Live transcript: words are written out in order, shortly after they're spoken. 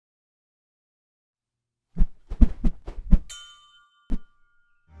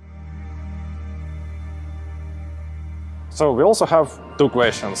So we also have two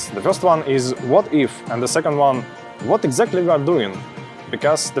questions. The first one is what if, and the second one, what exactly we are doing?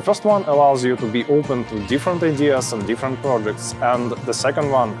 Because the first one allows you to be open to different ideas and different projects, and the second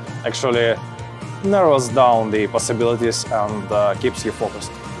one actually narrows down the possibilities and keeps you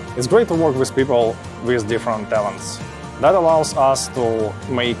focused. It's great to work with people with different talents. That allows us to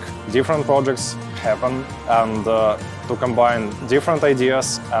make different projects happen and to combine different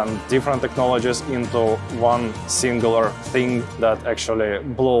ideas and different technologies into one singular thing that actually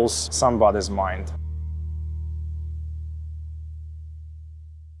blows somebody's mind.